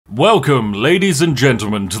Welcome, ladies and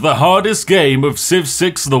gentlemen, to the hardest game of Civ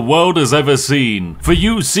 6 the world has ever seen. For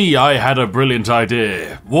you see, I had a brilliant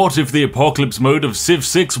idea. What if the apocalypse mode of Civ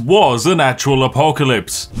 6 was an actual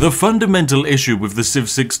apocalypse? The fundamental issue with the Civ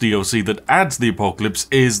 6 DLC that adds the apocalypse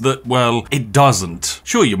is that, well, it doesn't.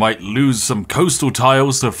 Sure, you might lose some coastal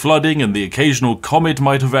tiles to flooding and the occasional comet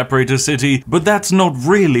might evaporate a city, but that's not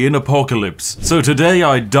really an apocalypse. So today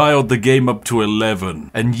I dialed the game up to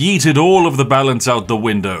 11 and yeeted all of the balance out the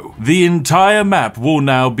window. The entire map will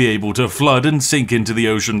now be able to flood and sink into the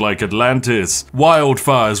ocean like Atlantis.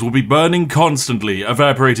 Wildfires will be burning constantly,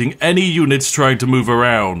 evaporating any units trying to move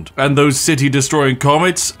around. And those city-destroying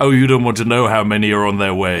comets? Oh, you don't want to know how many are on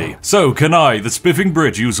their way. So can I, the Spiffing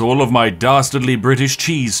Brit, use all of my dastardly British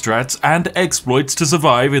cheese strats and exploits to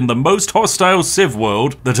survive in the most hostile Civ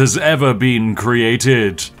world that has ever been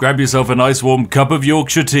created? Grab yourself a nice warm cup of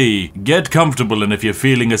Yorkshire tea, get comfortable, and if you're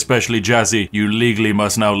feeling especially jazzy, you legally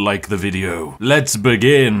must now like the video. Let's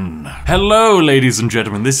begin. Hello, ladies and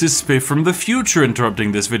gentlemen, this is Spiff from the future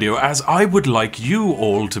interrupting this video as I would like you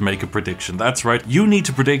all to make a prediction. That's right, you need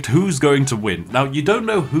to predict who's going to win. Now, you don't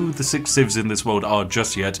know who the 6 civs in this world are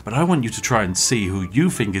just yet, but I want you to try and see who you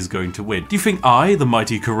think is going to win. Do you think I, the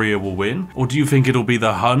mighty Korea, will win? Or do you think it'll be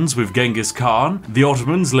the Huns with Genghis Khan, the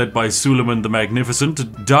Ottomans led by Suleiman the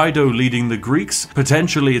Magnificent, Dido leading the Greeks,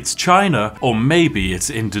 potentially it's China, or maybe it's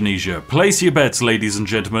Indonesia? Place your bets, ladies and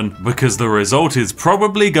gentlemen, because the result is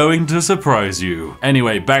probably going to surprise you.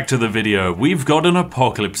 Anyway, back to the video. We've got an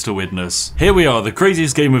apocalypse to witness. Here we are, the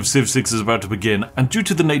craziest game of Civ 6 is about to begin, and due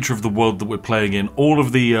to the nature of the world that we're playing in, all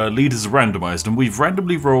of the leaders are randomized, and we've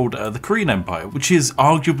randomly rolled the Korean Empire, which is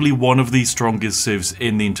arguably one of the strongest civs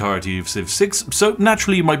in the entirety of Civ 6, so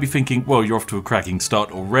naturally you might be thinking, well, you're off to a cracking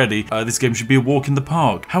start already, this game should be a walk in the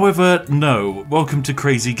park. However, no. Welcome to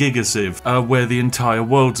Crazy Giga Civ, where the entire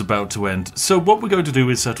world's about to end. So what we're going to do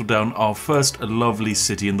is settle down our first lovely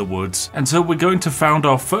city in the woods, and so we're going to found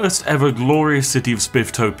our first ever glorious city of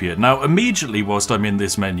Spifftopia. Now, immediately whilst I'm in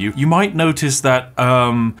this menu, you might notice that,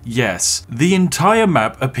 yes, the entire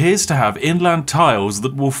map appears to have inland tiles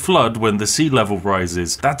that will flood when the sea level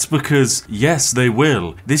rises. That's because, yes, they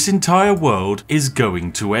will. This entire world is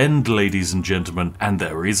going to end, ladies and gentlemen, and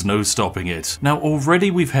there is no stopping it. Now,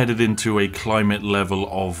 already we've headed into a climate level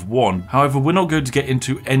of 1. However, we're not going to get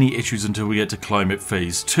into any issues until we get to climate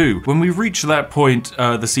phase 2. When we reach that point,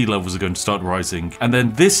 the sea levels are going to start rising, and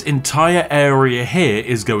then this entire area here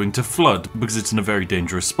is going to flood because it's in a very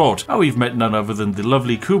dangerous spot. Oh, we've met none other than the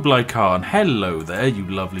lovely Kublai Khan. Hello there, you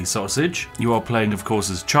lovely sausage. You are playing, of course,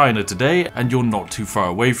 as China today, and you're not too far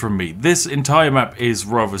away from me. This entire map is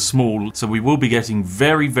rather small, so we will be getting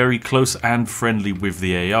very, very close and friendly with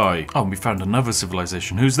the AI. Oh, we found another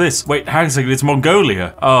civilization. Who's this? Wait, hang on a second, it's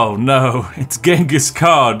Mongolia. Oh no, it's Genghis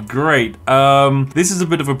Khan. Great. This is a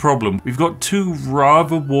bit of a problem. We've got 2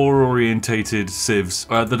 rather war-orientated civs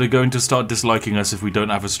that are going to start disliking us if we don't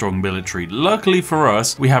have a strong military. Luckily for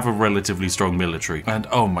us, we have a relatively strong military. And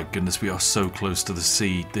oh my goodness, we are so close to the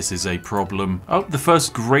sea. This is a problem. Oh, the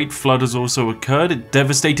first great flood has also occurred. It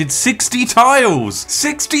devastated 60 tiles!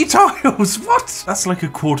 60 tiles! What? That's like a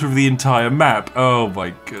quarter of the entire map. Oh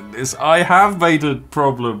my goodness. I have made a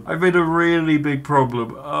problem. I made a really big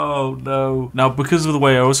problem. Oh no. Now, because of the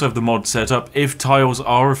way I also have the mod set up, if tiles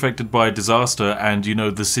are affected by a disaster and, you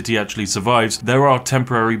know, the city actually survives, there are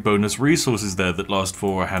temporary bonus resources there that last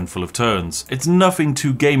for a handful of turns. It's nothing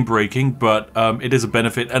too game-breaking, but it is a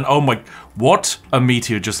benefit. And oh my... What? A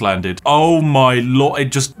meteor just landed. Oh my lord,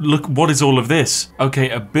 it just... Look, what is all of this? Okay,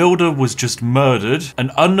 a builder was just murdered.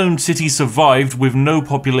 An unknown city survived with no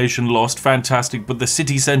population lost. Fantastic, but the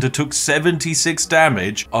city center took 76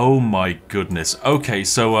 damage. Oh my goodness. Okay,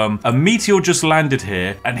 so a meteor just landed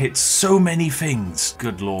here and hit so many things.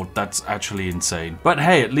 Good lord, that's actually insane. But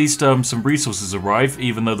hey, at least some resources arrive,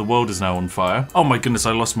 even though the world is now on fire. Oh my goodness,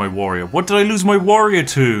 I lost my warrior. What did I lose my warrior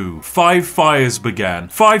to? 5 fires began.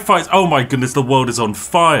 5 fires. Oh my goodness, the world is on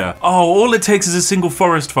fire. Oh, all it takes is a single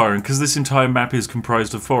forest fire, and because this entire map is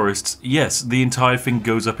comprised of forests, yes, the entire thing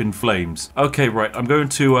goes up in flames. Okay, right, I'm going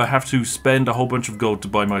to have to spend a whole bunch of gold to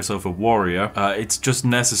buy myself a warrior. It's just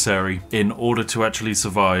necessary in order to actually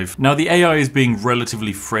survive. Now, the AI is being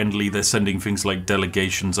relatively friendly. They're sending things like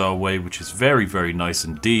delegations our way, which is very, very nice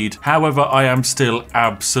indeed. However, I am still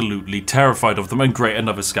absolutely terrified of them. And great,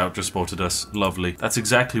 another scout just spotted us. Lovely. That's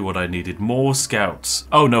exactly what I needed. More scouts.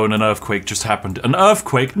 Oh no, and an earthquake just happened. An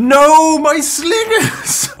earthquake? No, my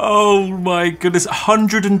slingers! Oh my goodness.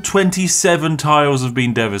 127 tiles have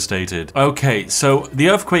been devastated. Okay, so the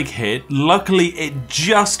earthquake hit. Luckily, it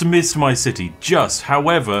just missed my city. Just.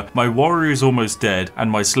 However, my warrior is almost dead, and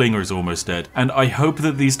my slinger is almost dead. And I hope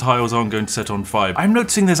that these tiles aren't going to set on on fire. I'm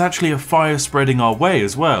noticing there's actually a fire spreading our way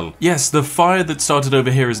as well. Yes, the fire that started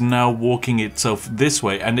over here is now walking itself this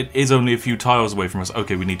way, and it is only a few tiles away from us.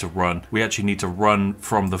 Okay, we need to run. We actually need to run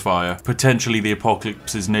from the fire. Potentially the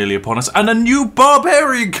apocalypse is nearly upon us, and a new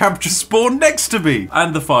barbarian camp just spawned next to me.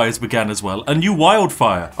 And the fires began as well. A new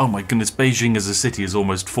wildfire. Oh my goodness, Beijing as a city has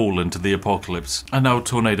almost fallen to the apocalypse. And now a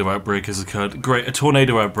tornado outbreak has occurred. Great, a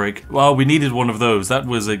tornado outbreak. Well, we needed one of those. That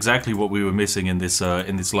was exactly what we were missing in this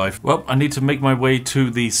life. Well, I need to make my way to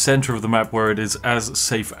the center of the map where it is as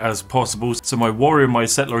safe as possible. So my warrior and my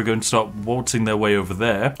settler are going to start waltzing their way over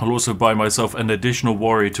there. I'll also buy myself an additional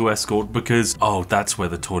warrior to escort because, oh, that's where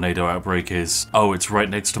the tornado outbreak is. Oh, it's right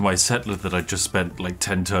next to my settler that I just spent like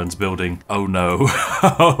 10 turns building. Oh no.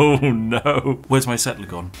 Oh no. Where's my settler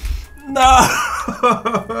gone?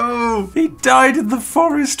 No! He died in the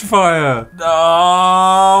forest fire!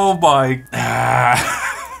 Oh my...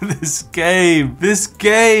 This game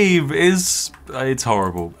is... It's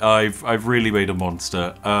horrible. I've really made a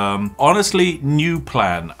monster. Honestly, new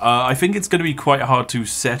plan. I think it's going to be quite hard to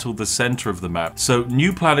settle the center of the map. So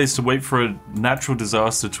new plan is to wait for a natural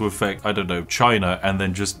disaster to affect, I don't know, China and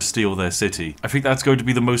then just steal their city. I think that's going to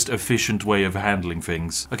be the most efficient way of handling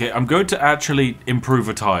things. Okay, I'm going to actually improve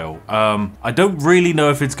a tile. I don't really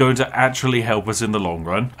know if it's going to actually help us in the long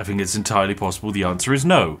run. I think it's entirely possible the answer is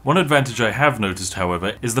no. One advantage I have noticed,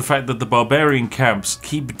 however, is the fact that the barbarian camps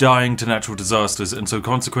keep dying to natural disasters and so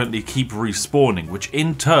consequently keep respawning, which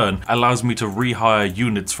in turn allows me to rehire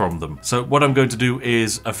units from them. So what I'm going to do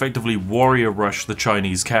is effectively warrior rush the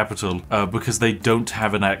Chinese capital because they don't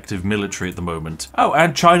have an active military at the moment. Oh,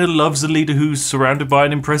 and China loves a leader who's surrounded by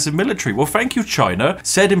an impressive military. Well, thank you, China.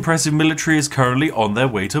 Said impressive military is currently on their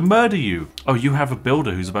way to murder you. Oh, you have a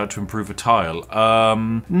builder who's about to improve a tile.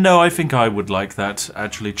 No, I think I would like that,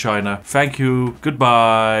 actually, China. Thank you.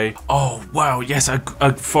 Goodbye. Oh, wow. Yes, a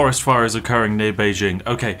forest fire is occurring near Beijing.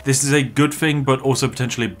 Okay, this is a good thing, but also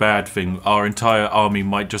potentially a bad thing. Our entire army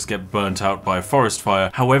might just get burnt out by a forest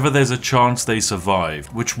fire. However, there's a chance they survive,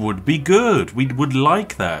 which would be good. We would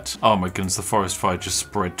like that. Oh my goodness, the forest fire just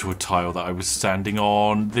spread to a tile that I was standing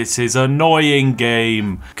on. This is annoying,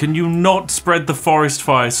 game. Can you not spread the forest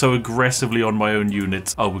fire so aggressively on my own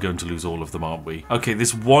units? Oh, we're going to lose all of them, aren't we? Okay,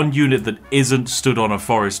 this one unit that isn't stood on a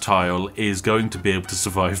forest tile is going to be able to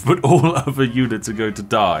survive, but all other units are going to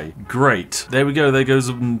die. Great. There we go. There goes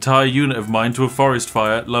an entire unit of mine to a forest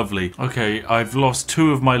fire. Lovely. Okay, I've lost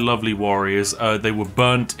 2 of my lovely warriors. They were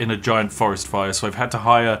burnt in a giant forest fire, so I've had to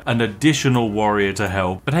hire an additional warrior to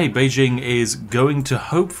help. But hey, Beijing is going to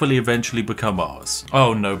hopefully eventually become ours.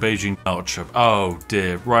 Oh no, Beijing Archer. Oh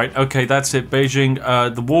dear. Right. Okay, that's it, Beijing.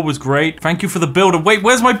 The war was great. Thank you for the builder. Wait,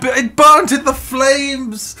 where's my... It burnt in the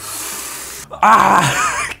flames!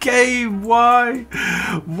 Ah, game, why?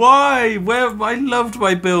 Why? Where? I loved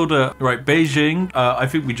my builder. Right, Beijing, I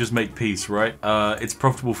think we just make peace, right? It's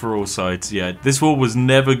profitable for all sides, yeah. This war was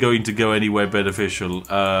never going to go anywhere beneficial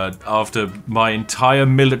after my entire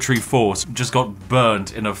military force just got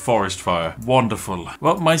burnt in a forest fire. Wonderful.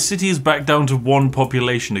 Well, my city is back down to 1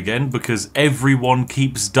 population again because everyone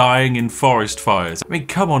keeps dying in forest fires. I mean,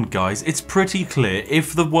 come on, guys. It's pretty clear.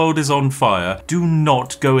 If the world is on fire, do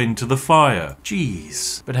not go into the fire.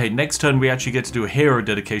 Jeez. But hey, next turn we actually get to do a hero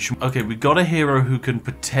dedication. Okay, we got a hero who can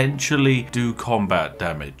potentially do combat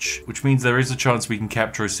damage, which means there is a chance we can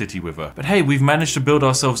capture a city with her. But hey, we've managed to build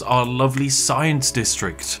ourselves our lovely science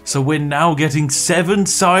district. So we're now getting 7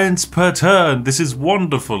 science per turn. This is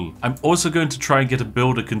wonderful. I'm also going to try and get a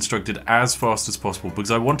builder constructed as fast as possible because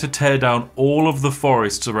I want to tear down all of the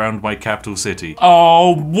forests around my capital city.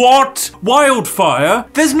 Oh, what? Wildfire?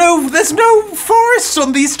 There's no forests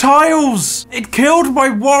on these tiles. It killed my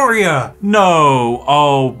warrior! No!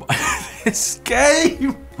 Oh, this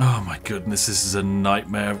game! Oh my goodness, this is a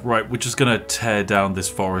nightmare. Right, we're just gonna tear down this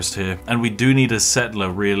forest here. And we do need a settler,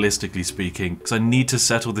 realistically speaking, because I need to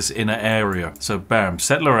settle this inner area. So bam,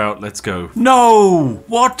 settler out, let's go. No!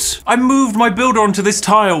 What? I moved my builder onto this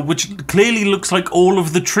tile, which clearly looks like all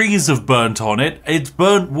of the trees have burnt on it. It's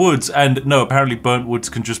burnt woods, and no, apparently burnt woods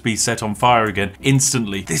can just be set on fire again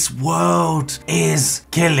instantly. This world is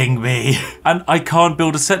killing me. And I can't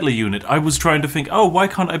build a settler unit. I was trying to think, oh, why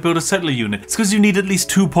can't I build a settler unit? It's because you need at least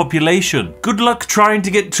 2 population. Good luck trying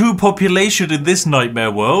to get 2 population in this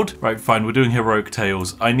nightmare world. Right, fine, we're doing heroic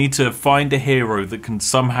tales. I need to find a hero that can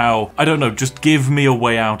somehow, I don't know, just give me a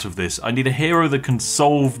way out of this. I need a hero that can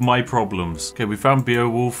solve my problems. Okay, we found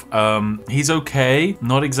Beowulf. He's okay,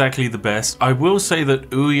 not exactly the best. I will say that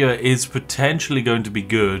Ouya is potentially going to be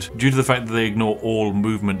good due to the fact that they ignore all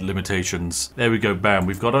movement limitations. There we go, bam.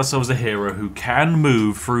 We've got ourselves a hero who can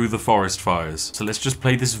move through the forest fires. So let's just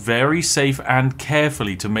play this very safe and carefully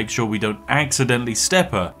carefully to make sure we don't accidentally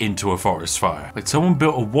step her into a forest fire. Like, someone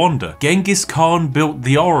built a wonder. Genghis Khan built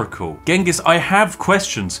the Oracle. Genghis, I have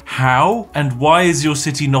questions. How and why is your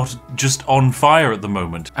city not just on fire at the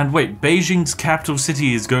moment? And wait, Beijing's capital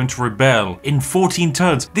city is going to rebel in 14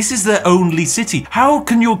 turns. This is their only city. How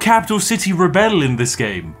can your capital city rebel in this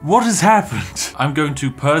game? What has happened? I'm going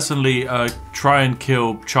to personally try and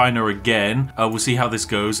kill China again. We'll see how this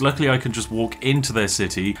goes. Luckily, I can just walk into their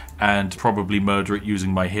city and probably murder it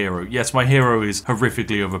using my hero. Yes, my hero is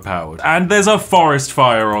horrifically overpowered. And there's a forest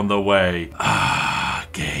fire on the way.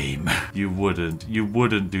 Game. You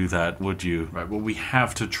wouldn't do that, would you? Right, well, we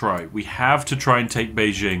have to try. We have to try and take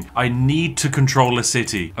Beijing. I need to control a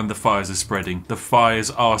city. And the fires are spreading. The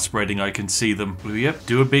fires are spreading. I can see them. Yep,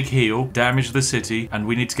 do a big heal, damage the city, and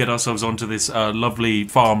we need to get ourselves onto this lovely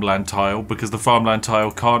farmland tile, because the farmland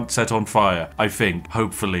tile can't set on fire, I think,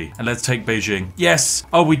 hopefully. And let's take Beijing. Yes!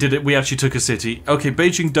 Oh, we did it. We actually took a city. Okay,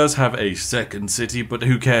 Beijing does have a second city, but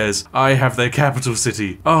who cares? I have their capital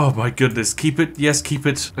city. Oh my goodness. Keep it. Yes, keep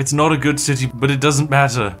it. It's not a good city, but it doesn't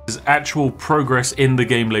matter. There's actual progress in the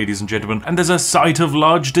game, ladies and gentlemen, and there's a site of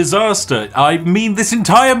large disaster. I mean, this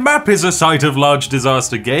entire map is a site of large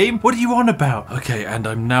disaster, game. What are you on about? Okay, and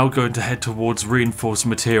I'm now going to head towards reinforced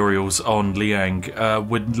materials on Liang.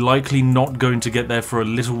 We're likely not going to get there for a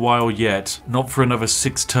little while yet, not for another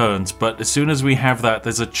 6 turns, but as soon as we have that,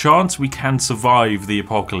 there's a chance we can survive the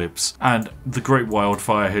apocalypse. And the great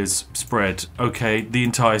wildfire has spread. Okay, the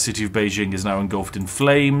entire city of Beijing is now engulfed in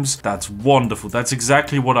flames. That's wonderful. That's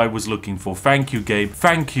exactly what I was looking for. Thank you, game.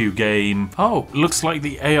 Thank you, game. Oh, looks like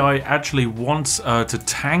the AI actually wants to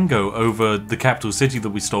tango over the capital city that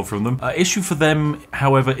we stole from them. Issue for them,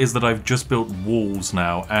 however, is that I've just built walls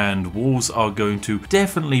now, and walls are going to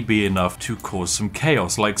definitely be enough to cause some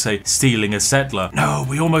chaos, like, say, stealing a settler. No,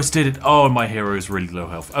 we almost did it. Oh, my hero is really low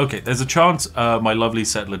health. Okay, there's a chance my lovely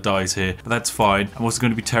settler dies here, but that's fine. I'm also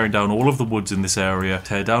going to be tearing down all of the woods in this area.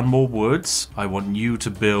 Tear down more woods. I want you to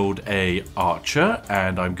build a archer,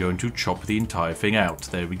 and I'm going to chop the entire thing out.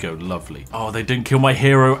 There we go. Lovely. Oh, they didn't kill my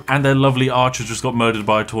hero, and their lovely archer just got murdered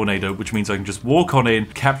by a tornado, which means I can just walk on in,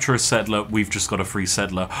 capture a settler. We've just got a free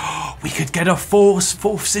settler. We could get a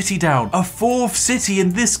fourth city down. A 4th city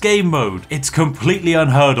in this game mode. It's completely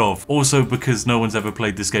unheard of. Also because no one's ever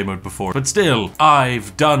played this game mode before. But still,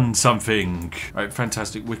 I've done something. Right,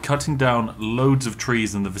 fantastic. We're cutting down loads of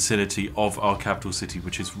trees in the vicinity of our capital city,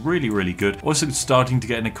 which is really, really good. Also starting to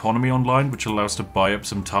get an economy online, which allows us to buy up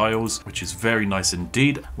some tiles, which is very nice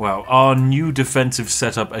indeed. Wow, our new defensive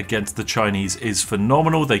setup against the Chinese is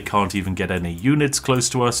phenomenal. They can't even get any units close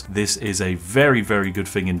to us. This is a very, very good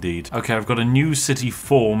thing indeed. Okay, I've got a new city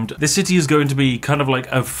formed. This city is going to be kind of like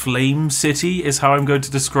a flame city, is how I'm going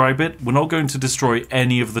to describe it. We're not going to destroy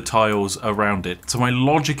any of the tiles around it. So my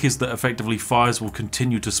logic is that effectively fires will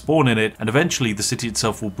continue to spawn in it, and eventually the city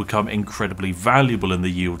itself will become incredibly valuable and the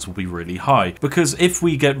yields will be really high. Because if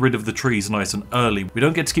we get rid of the trees nice and early, we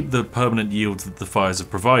don't get to keep the permanent yields that the fires have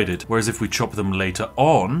provided. Whereas if we chop them later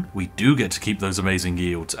on, we do get to keep those amazing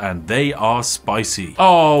yields, and they are spicy.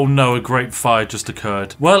 Oh no, a great fire just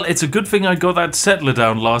occurred. Well, it's a good thing I got that settler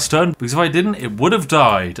down last turn, because if I didn't, it would have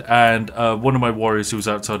died. And one of my warriors who was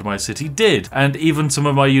outside of my city did. And even some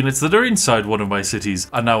of my units that are inside one of my cities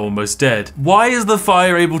are now almost dead. Why is the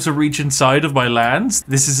fire able to reach inside of my lands?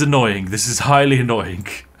 This is annoying. This is highly annoying.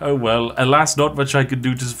 Oh well, alas, not much I could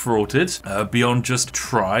do to thwart it, beyond just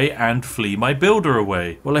try and flee my builder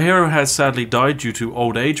away. Well, a hero has sadly died due to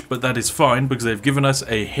old age, but that is fine because they've given us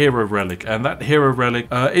a hero relic, and that hero relic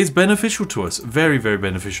is beneficial to us. Very, very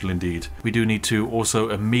beneficial indeed. We do need to also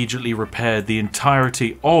immediately repair the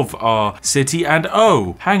entirety of our city, and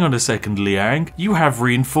oh, hang on a second, Liang, you have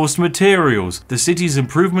reinforced materials. The city's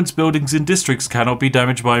improvements, buildings, and districts cannot be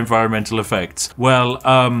damaged by environmental effects. Well,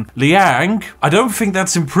 Liang, I don't think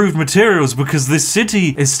that's improved materials because this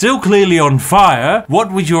city is still clearly on fire.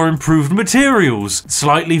 What were your improved materials?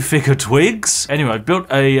 Slightly thicker twigs? Anyway, I built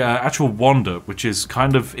a actual wonder, which is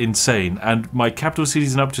kind of insane, and my capital city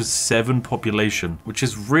is up to 7 population, which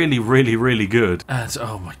is really, really, really good. And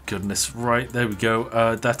oh my goodness, right, there we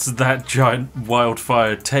go. That's that giant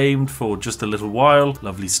wildfire tamed for just a little while.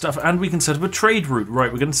 Lovely stuff. And we can set up a trade route. Right,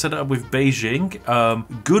 we're going to set it up with Beijing.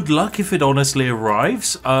 Good luck if it honestly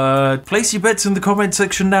arrives. Place your bets in the comment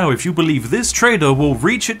section civilization now if you believe this trader will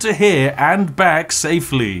reach it to here and back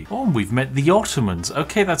safely. Oh, we've met the Ottomans.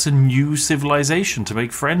 Okay, that's a new civilization to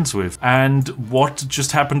make friends with. And what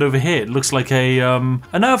just happened over here? It looks like an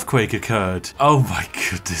earthquake occurred. Oh my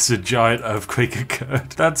goodness, a giant earthquake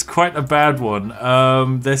occurred. That's quite a bad one.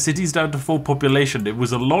 Their city's down to full population. It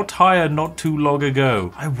was a lot higher not too long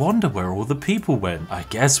ago. I wonder where all the people went. I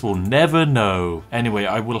guess we'll never know. Anyway,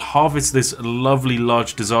 I will harvest this lovely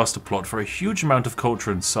large disaster plot for a huge amount of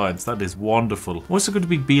culture and science. That is wonderful. I'm also going to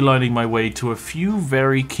be beelining my way to a few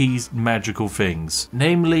very key magical things.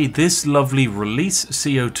 Namely, this lovely Release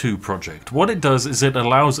CO2 project. What it does is it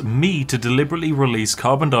allows me to deliberately release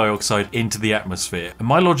carbon dioxide into the atmosphere. And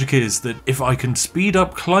my logic is that if I can speed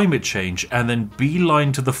up climate change and then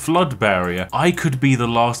beeline to the flood barrier, I could be the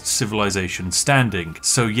last civilization standing.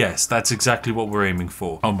 So yes, that's exactly what we're aiming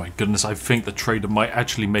for. Oh my goodness, I think the trader might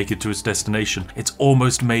actually make it to its destination. It's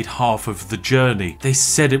almost made half of the journey. They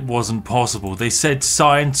said it wasn't possible. They said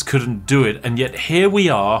science couldn't do it, and yet here we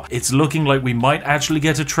are. It's looking like we might actually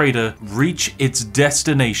get a trader reach its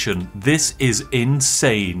destination. This is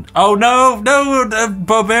insane. Oh no, no, the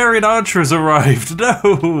barbarian archer has arrived.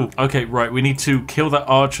 No. Okay, right, we need to kill that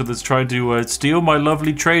archer that's trying to steal my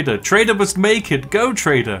lovely trader. Trader must make it. Go,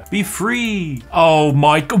 trader. Be free. Oh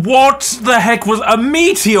my, what the heck was a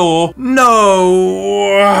meteor? No.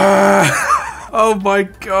 Oh my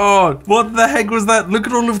god. What the heck was that? Look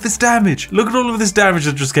at all of this damage. Look at all of this damage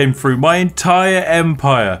that just came through. My entire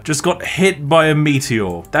empire just got hit by a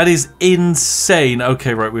meteor. That is insane.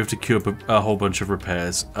 Okay, right. We have to queue up a whole bunch of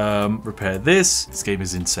repairs. Repair this. This game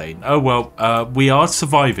is insane. Oh, well, we are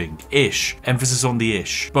surviving-ish. Emphasis on the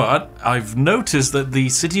ish. But I've noticed that the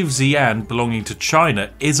city of Xi'an, belonging to China,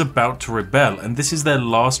 is about to rebel. And this is their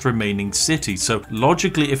last remaining city. So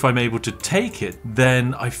logically, if I'm able to take it,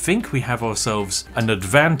 then I think we have ourselves an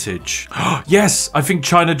advantage. Yes, I think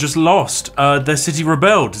China just lost. Their city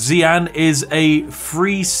rebelled. Xi'an is a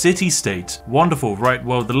free city-state. Wonderful. Right,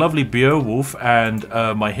 well, the lovely Beowulf and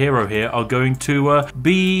my hero here are going to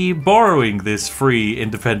be borrowing this free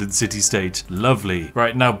independent city-state. Lovely.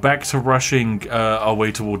 Right, now back to rushing our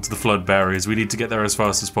way towards the flood barriers. We need to get there as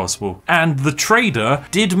fast as possible. And the trader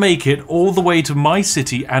did make it all the way to my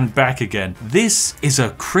city and back again. This is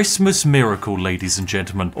a Christmas miracle, ladies and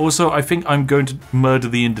gentlemen. Also, I think I'm going to murder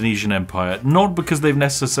the Indonesian Empire. Not because they've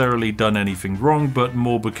necessarily done anything wrong, but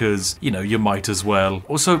more because, you know, you might as well.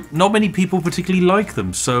 Also, not many people particularly like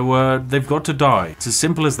them, so they've got to die. It's as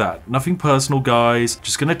simple as that. Nothing personal, guys.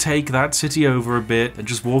 Just gonna take that city over a bit and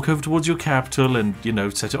just walk over towards your capital and, you know,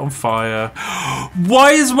 set it on fire.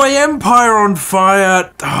 Why is my empire on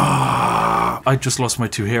fire? I just lost my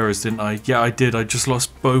two heroes, didn't I? Yeah, I did. I just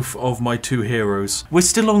lost both of my two heroes. We're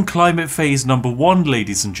still on climate phase number 1,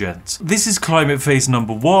 ladies and gents. This is climate phase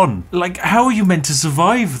number 1. Like, how are you meant to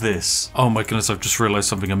survive this? Oh my goodness, I've just realized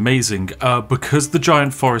something amazing. Because the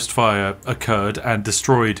giant forest fire occurred and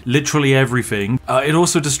destroyed literally everything, it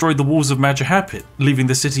also destroyed the walls of Majapahit, leaving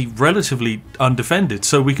the city relatively undefended.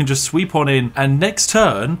 So we can just sweep on in, and next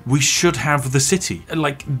turn, we should have the city.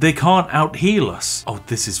 Like, they can't out-heal us. Oh,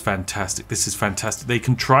 this is fantastic. This is fantastic. They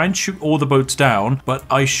can try and shoot all the boats down, but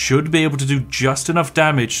I should be able to do just enough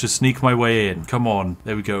damage to sneak my way in. Come on.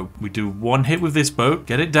 There we go. We do one hit with this boat.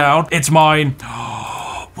 Get it down. It's mine.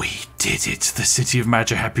 We did it. The city of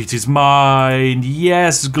Majapahit is mine.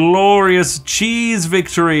 Yes, glorious cheese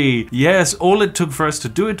victory. Yes, all it took for us to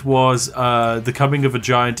do it was the coming of a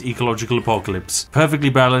giant ecological apocalypse. Perfectly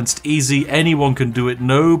balanced, easy. Anyone can do it.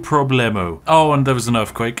 No problemo. Oh, and there was an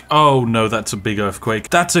earthquake. Oh, no, that's a big earthquake.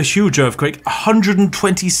 That's a huge earthquake.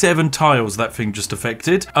 127 tiles that thing just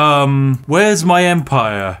affected. Where's my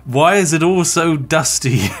empire? Why is it all so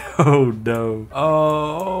dusty? Oh, no.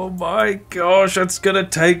 Oh, my gosh. That's gonna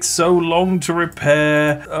take so long to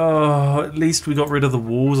repair. Oh, at least we got rid of the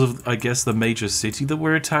walls of, I guess, the major city that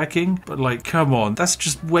we're attacking. But like, come on, that's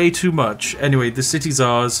just way too much. Anyway, the city's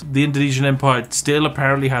ours. The Indonesian Empire still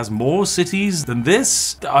apparently has more cities than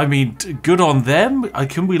this. I mean, good on them.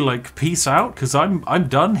 Can we like peace out? Because I'm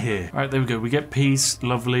done here. All right, there we go. We get peace.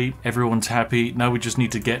 Lovely. Everyone's happy. Now we just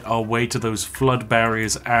need to get our way to those flood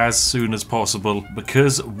barriers as soon as possible,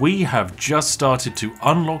 because we have just started to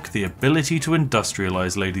unlock the ability to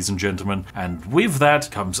industrialize, ladies and gentlemen. And with that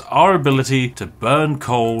comes our ability to burn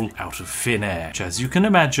coal out of thin air, which, as you can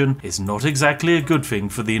imagine, is not exactly a good thing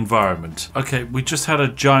for the environment. Okay, we just had a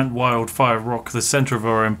giant wildfire rock the center of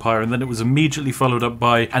our empire, and then it was immediately followed up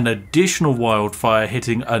by an additional wildfire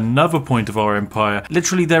hitting another point of our empire.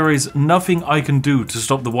 Literally, there is nothing I can do to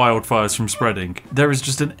stop the wildfires from spreading. There is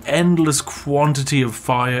just an endless quantity of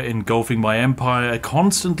fire engulfing my empire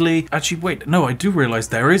constantly. Actually, wait, no, I do realize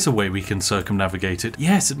there is a way we can circumnavigate it.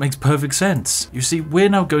 Yes, it makes perfect sense. You see, we're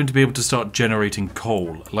now going to be able to start generating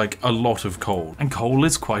coal, like a lot of coal. And coal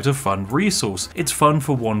is quite a fun resource. It's fun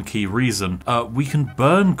for one key reason. We can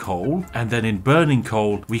burn coal, and then in burning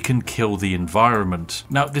coal, we can kill the environment.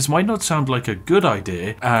 Now, this might not sound like a good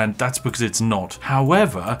idea, and that's because it's not.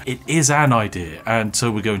 However, it is an idea, and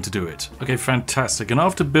so we're going to do it. Okay, fantastic. And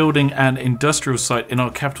after building an industrial site in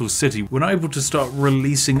our capital city, we're now able to start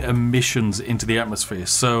releasing emissions into the atmosphere.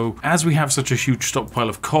 So, as we have such a huge stockpile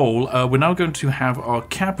of coal, we're now going to have our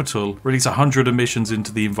capital release 100 emissions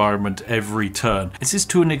into the environment every turn. This is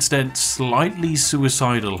to an extent slightly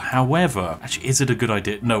suicidal. However, actually, is it a good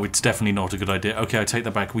idea? No, it's definitely not a good idea. Okay, I take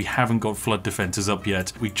that back. We haven't got flood defenses up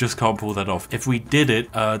yet. We just can't pull that off. If we did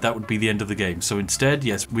it, that would be the end of the game. So instead,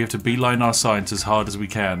 yes, we have to beeline our science as hard as we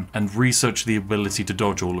can and research the ability to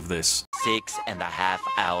dodge all of this. 6.5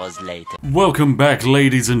 hours later. Welcome back,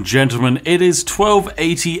 ladies and gentlemen. It is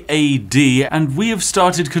 1280 AD, and we have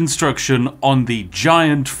started construction on the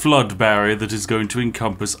giant flood barrier that is going to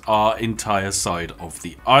encompass our entire side of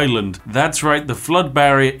the island. That's right, the flood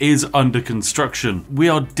barrier is under construction. We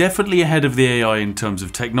are definitely ahead of the AI in terms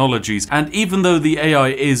of technologies, and even though the AI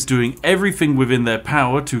is doing everything within their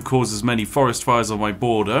power to cause as many forest fires on my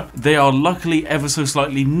border, they are luckily ever so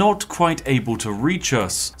slightly not quite able to reach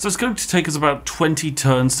us. So it's going to take us about 20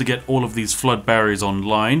 turns to get all of these flood barriers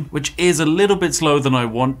online, which is a little bit slower than I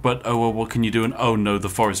want, but oh well, what can you do? And oh no, the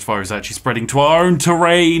forest fire is actually spreading to our own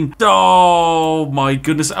terrain. Oh my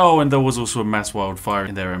goodness. Oh, and there was also a mass wildfire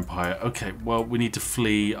in their empire. Okay, well, we need to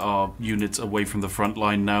flee our units away from the front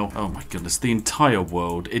line now. Oh my goodness, the entire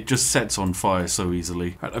world, it just sets on fire so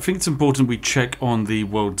easily. Right, I think it's important we check on the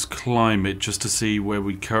world's climate just to see where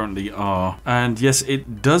we currently are. And yes,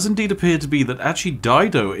 it does indeed appear to be that actually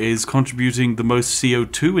Dido is contributing the most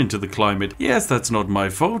CO2 into the climate. Yes, that's not my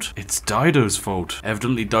fault. It's Dido's fault.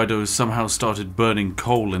 Evidently, Dido has somehow started burning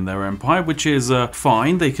coal in their empire, which is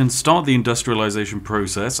fine. They can start the industrialization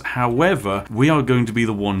process. However, we are going to be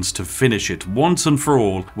the ones to finish it once and for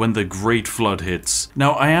all when the Great Flood hits.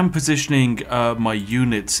 Now, I am positioning my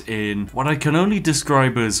units in what I can only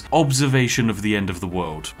describe as observation of the end of the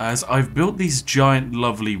world, as I've built these giant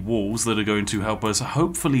lovely walls that are going to help us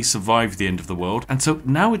hopefully survive the end of the world. And so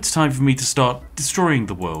now it's time for me to start destroying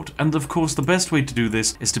the world. And of course, the best way to do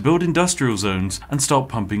this is to build industrial zones and start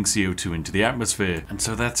pumping CO2 into the atmosphere. And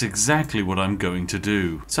so that's exactly what I'm going to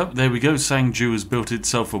do. So there we go. Sangju has built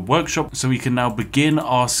itself a workshop, so we can now begin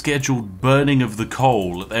our scheduled burning of the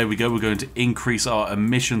coal. There we go. We're going to increase our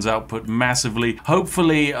emissions output massively.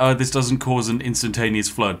 Hopefully this doesn't cause an instantaneous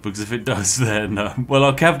flood, because if it does, then well,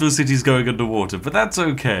 our capital city is going underwater, but that's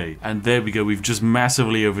okay. And there we go. We've just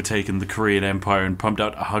massively overtaken the Korean Empire and pumped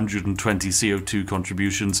out 120 CO2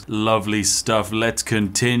 contributions. Lovely stuff. Let's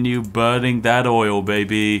continue burning that oil,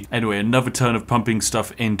 baby. Anyway, another turn of pumping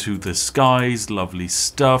stuff into the skies. Lovely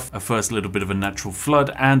stuff. A first little bit of a natural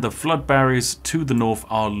flood, and the flood barriers to the north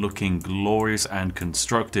are looking glorious and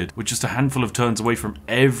constructed. We're just a handful of turns away from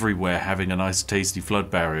everywhere having a nice tasty flood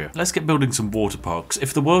barrier. Let's get building some water parks.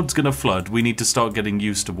 If the world's gonna flood, we need to start getting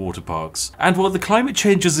used to water parks. And while the climate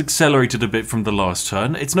change has accelerated a bit from the last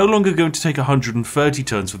turn, it's no longer going to take 130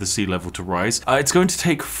 turns for the sea level to rise. It's going to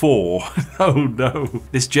take 4. Oh no.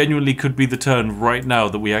 This genuinely could be the turn right now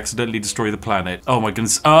that we accidentally destroy the planet. Oh my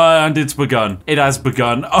goodness. And it's begun. It has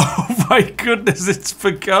begun. Oh my goodness, it's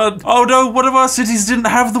begun. Oh no, one of our cities didn't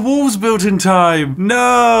have the walls built in time.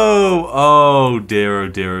 No. Oh dear, oh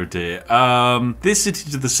dear, oh dear. This city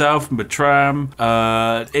to the south, Matram,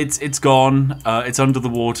 it's gone. It's under the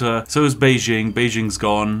water. So is Beijing. Beijing's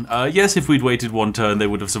gone. Yes, if we'd waited one turn, they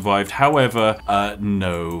would have survived. However,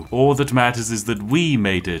 no. All that matters is that we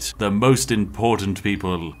made it. The most important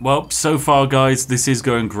people. Well, so far, guys, this is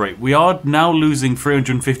going great. We are now losing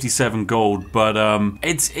 357 gold, but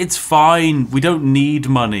it's fine. We don't need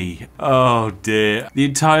money. Oh dear. The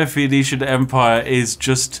entire Phoenician Empire is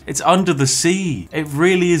just, it's under the sea. It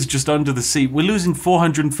really is just under the sea. We're losing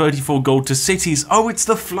 434 gold to cities. Oh, it's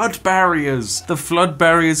the flood barriers. The flood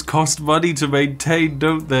barriers cost money to maintain,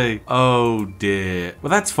 don't they? Oh dear. Well,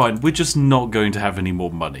 that's fine. We're just not going to have any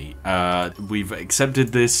more money. We've accepted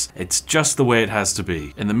this. It's just the way it has to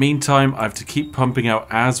be. In the meantime, I have to keep pumping out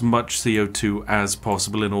as much CO2 as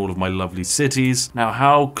possible in all of my lovely cities. Now,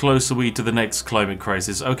 how close are we to the next climate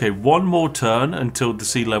crisis? Okay, one more turn until the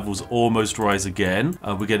sea levels almost rise again.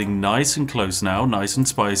 We're getting nice and close now, nice and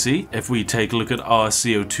spicy. If we take a look at our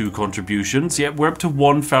CO2 contributions, yep, we're up to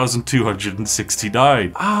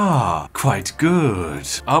 1,269. Ah, quite good.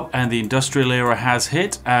 Oh, and the industrial era has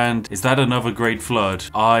hit, and is that another great flood?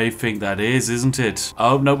 I think that is, isn't it?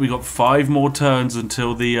 Oh, no, we got 5 more turns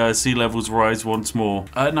until the sea levels rise once more.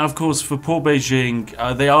 Now, of course, for poor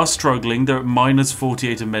Beijing, they are struggling. They're at minus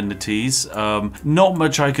 48 amenities. Not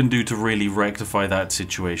much I can do to really rectify that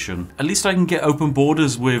situation. At least I can get open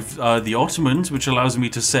borders with the Ottomans, which allows me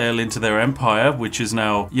to sail into their empire, which is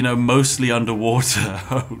now, you know, mostly underwater.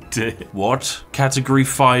 Oh dear. What? Category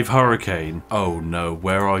 5 hurricane. Oh no,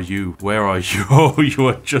 where are you? Where are you? Oh, you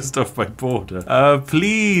are just off my border.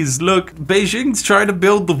 Please, look, Beijing's trying to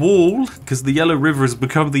build the wall, because the Yellow River has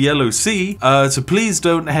become the Yellow Sea. So please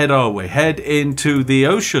don't head our way. Head into the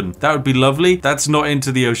ocean. That would be lovely. That's not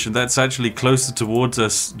into the ocean. That's actually closer towards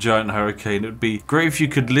us, giant hurricane. It would be great if you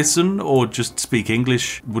could listen or just speak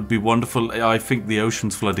English. Would be wonderful. I think the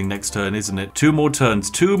ocean's flooding next turn, isn't it? 2 more turns.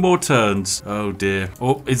 2 more turns. Oh dear.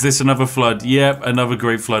 Oh, is this another flood? Yep, another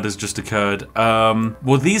great flood has just occurred.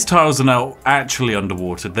 Well, these tiles are now actually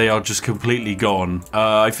underwater. They are just completely gone.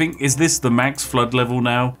 I think, is this the max flood level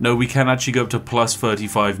now? No, we can actually go up to plus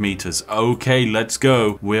 35 meters. Okay, let's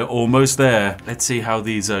go. We're almost there. Let's see how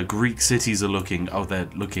these Greek cities are looking. Oh, they're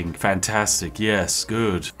looking fantastic. Yes,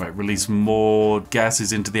 good. Right, release more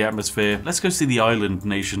gases into the atmosphere. Let's go see the island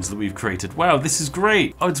nations that we've created. Wow, this is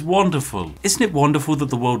great. Oh, it's wonderful. Isn't it wonderful that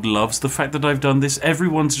the world loves the fact that I've done this?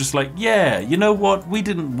 Everyone's just like, yeah, you know what? We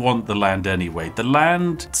didn't want the land anyway. The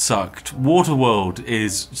land sucked. Waterworld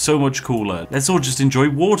is so much cooler. Let's all just enjoy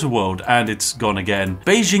Waterworld. And it's gone again.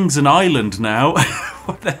 Beijing's an island now.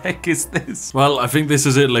 What the heck is this? Well, I think this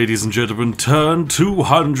is it, ladies and gentlemen. Turn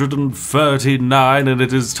 239, and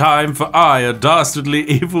it is time for I, a dastardly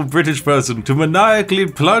evil British person, to maniacally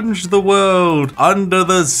plunge the world under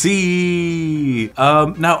the sea.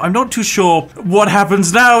 Now, I'm not too sure what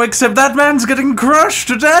happens now, except that man's getting crushed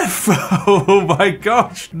to death. Oh my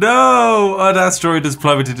gosh. No! An asteroid has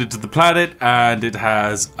plummeted into the planet, and it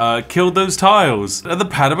has killed those tiles. And the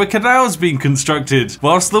Panama Canal's being constructed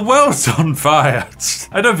whilst the world's on fire.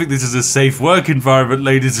 I don't think this is a safe work environment,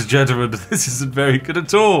 ladies and gentlemen. This isn't very good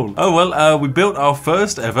at all. Oh well, we built our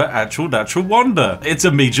first ever actual natural wonder. It's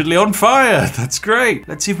immediately on fire. That's great.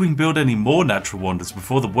 Let's see if we can build any more natural wonders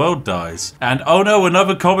before the world dies. And oh no,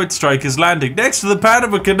 another comet strike is landing next to the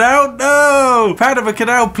Panama Canal. No! Panama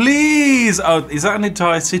Canal, please! Oh, is that an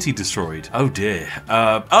entire city destroyed? Oh dear.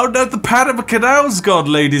 Oh no, the Panama Canal's gone,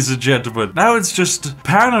 ladies and gentlemen. Now it's just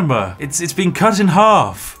Panama. It's been cut in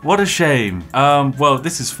half. What a shame. Well,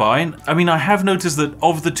 this is fine. I mean, I have noticed that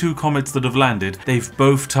of the 2 comets that have landed, they've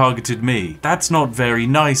both targeted me. That's not very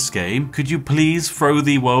nice, game. Could you please throw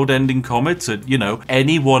the world-ending comets at, you know,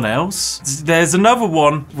 anyone else? There's another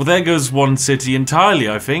one. Well, there goes one city entirely,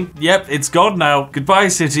 I think. Yep, it's gone now. Goodbye,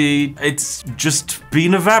 city. It's just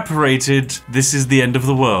been evaporated. This is the end of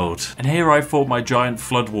the world. And here I thought my giant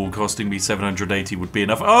flood wall costing me 780 would be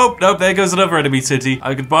enough. Oh, no, there goes another enemy city.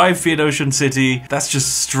 Goodbye, Fiat Ocean City. That's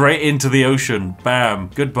just straight into the ocean. Bam.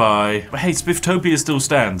 Goodbye. But hey, Spifftopia still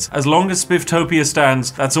stands. As long as Spifftopia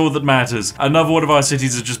stands, that's all that matters. Another one of our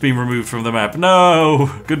cities has just been removed from the map.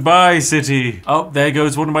 No! Goodbye, city. Oh, there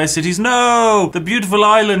goes one of my cities. No! The beautiful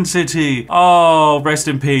island city. Oh, rest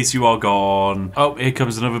in peace. You are gone. Oh, here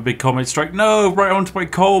comes another big comet strike. No! Right onto my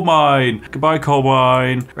coal mine. Goodbye, coal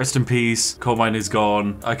mine. Rest in peace. Coal mine is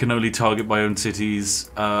gone. I can only target my own cities.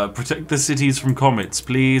 Protect the cities from comets,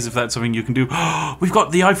 please, if that's something you can do. We've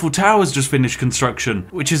got the Eiffel Tower's just finished construction,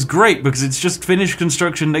 which is great because it's just finished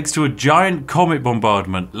construction next to a giant comet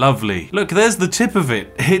bombardment. Lovely. Look, there's the tip of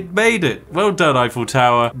it. It made it. Well done, Eiffel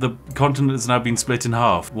Tower. The continent has now been split in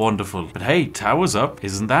half. Wonderful. But hey, tower's up.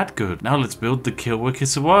 Isn't that good? Now let's build the Kilwa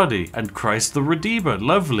Kisawadi and Christ the Redeemer.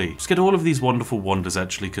 Lovely. Let's get all of these wonderful wonders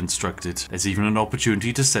actually constructed. There's even an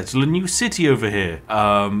opportunity to settle a new city over here.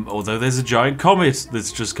 Although there's a giant comet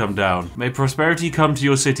that's just come down. May prosperity come to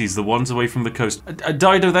your cities, the ones away from the coast.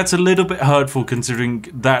 Dido, that's a little bit hurtful. considering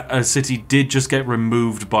that a city did just get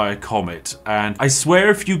removed by a comet. And I swear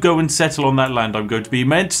if you go and settle on that land, I'm going to be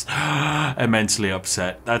immensely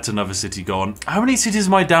upset. That's another city gone. How many cities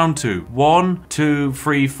am I down to? 1, 2,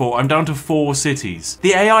 3, 4. I'm down to 4 cities.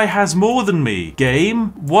 The AI has more than me.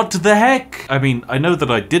 Game? What the heck? I mean, I know that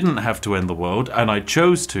I didn't have to end the world, and I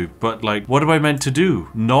chose to, but like, what am I meant to do?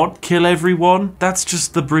 Not kill everyone? That's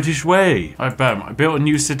just the British way. Alright, bam. I built a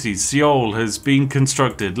new city. Seoul has been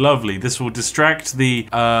constructed. Lovely. This will distract the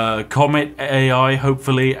comet AI,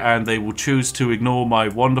 hopefully, and they will choose to ignore my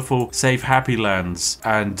wonderful, safe, happy lands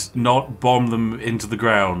and not bomb them into the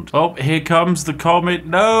ground. Oh, here comes the comet.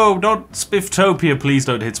 No, not Spifftopia. Please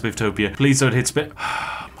don't hit Spifftopia. Please don't hit Spiff.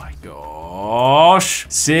 Oh my gosh.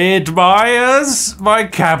 Sid Meier's, my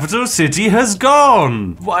capital city has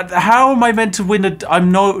gone. What? How am I meant to win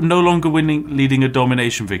I'm no longer leading a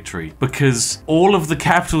domination victory because all of the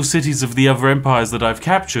capital cities of the other empires that I've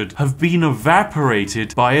captured have been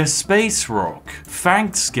evaporated by a space rock.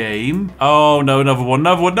 Thanks, game. Oh no, another one.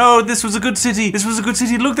 No, this was a good city. This was a good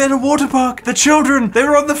city. Look, they're in a water park. The children, they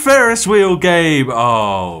were on the Ferris wheel, game.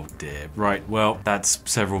 Oh dear. Right, well, that's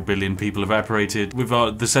several billion people evaporated. With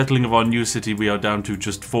the settling of our new city, we are down to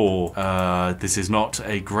just 4. This is not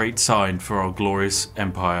a great sign for our glorious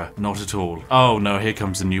empire. Not at all. Oh no, here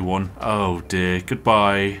comes a new one. Oh dear.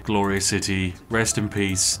 Goodbye, glorious city. Rest in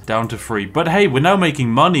peace. Down to 3. But hey, we're now making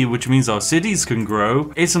money, which means our cities can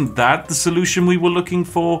grow. Isn't that the solution we were looking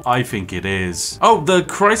for? I think it is. Oh, the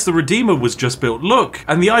Christ the Redeemer was just built. Look,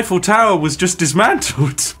 and the Eiffel Tower was just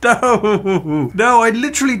dismantled. No, I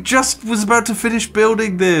literally just was about to finish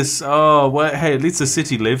building this. Oh, well, hey, at least the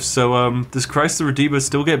city lives. So, does Christ the Redeemer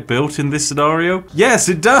still get built in this scenario? Yes,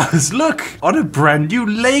 it does. Look, on a brand new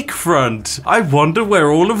lakefront. I wonder where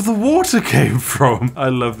all of the water came from. I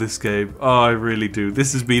love this game. Oh, I really do.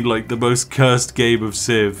 This has been like the most cursed game of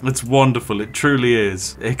Civ. It's wonderful. It truly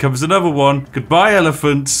is. Here comes another one. Goodbye,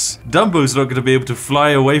 elephants. Dumbo's not going to be able to fly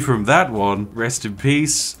away from that one. Rest in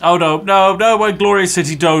peace. Oh, no, my glorious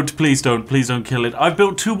city. Please don't kill it. I've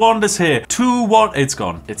built 2 wonders here. 2 It's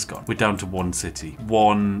gone. We're down to 1 city.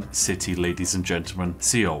 1 city, ladies and gentlemen.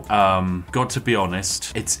 Seoul. Got to be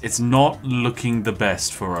honest, it's not looking the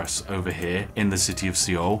best for us over here in the city of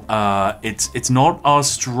Seoul. It's not our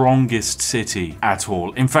strongest city at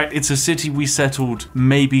all. In fact, it's a city we settled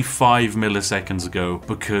maybe 5 milliseconds ago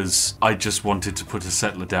because I just wanted to put a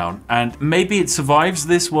settler down. And maybe it survives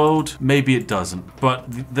this world, maybe it doesn't. But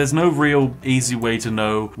there's no real easy way to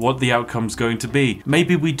know what the outcome's going to be.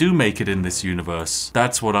 Maybe we do make it in this universe.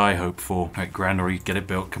 That's what I hope for. All right, granary, get it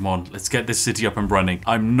built. Come on, let's get this city up and running.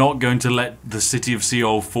 I'm not going to let the city of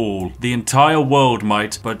Seoul fall. The entire world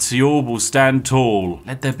might, but Seoul will stand tall.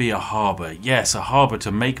 Let there be a harbor. Yes, a harbor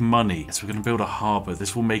to make money. Yes, we're going to build a harbor.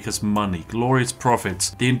 This will make us money. Glorious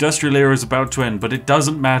profits. The industrial era is about to end, but it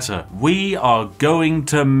doesn't matter. We are going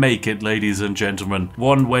to make it, ladies and gentlemen.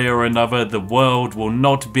 One way or another, the world will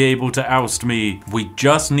not be able to oust me. We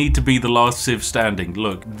just need to be the last Civ standing.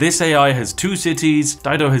 Look, this AI has 2 cities.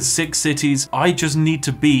 Dido has 6 cities. I just need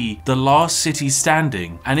to be the last city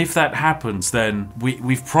standing. And if that happens, then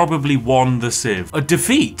we've probably won the Civ. A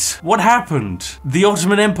defeat? What happened? The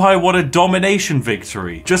Ottoman Empire won a domination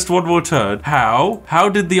victory. Just one more turn. How? How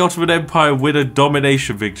did the Ottoman Empire win a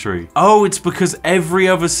domination victory? Oh, it's because every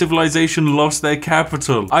other civilization lost their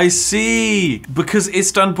capital. I see. Because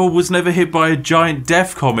Istanbul was never hit by a giant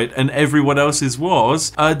death comet and everyone else's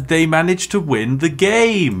was, they managed to win the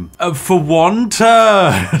game. For 1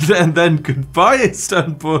 turn. And then goodbye,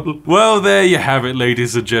 Istanbul. Well, there you have it,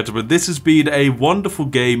 ladies and gentlemen. This has been a wonderful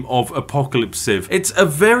game of Apocalypse Civ. It's a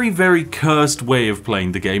very, very cursed way of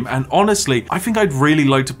playing the game. And honestly, I think I'd really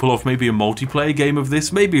like to pull off maybe a multiplayer game of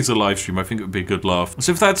this. Maybe as a live stream. I think it would be a good laugh.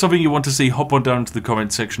 So if that's something you want to see, hop on down into the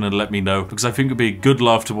comment section and let me know. Because I think it would be a good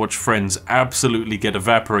laugh to watch friends absolutely get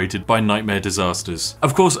evaporated by nightmare disasters.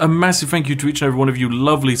 Of course, a massive thank you to each and every one of you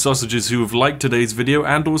lovely sausages who have liked today's video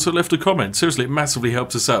and also left a comment. Seriously, it massively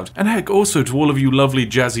helps us out. And heck, also to all of you lovely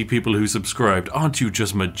jazzy people who subscribed. Aren't you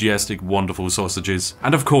just majestic, wonderful sausages?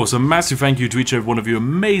 And of course, a massive thank you to each and every one of you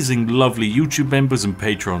amazing, lovely YouTube members and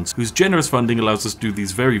patrons whose generous funding allows us to do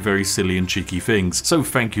these very, very silly and cheeky things. So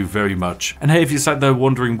thank you very much. And hey, if you sat there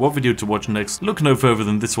wondering what video to watch next, look no further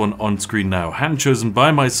than this one on screen now, hand chosen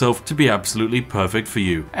by myself to be absolutely perfect for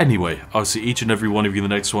you. Anyway, I'll see each and every one of you in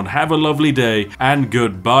the next one. Have a lovely day, and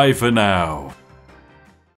goodbye for now.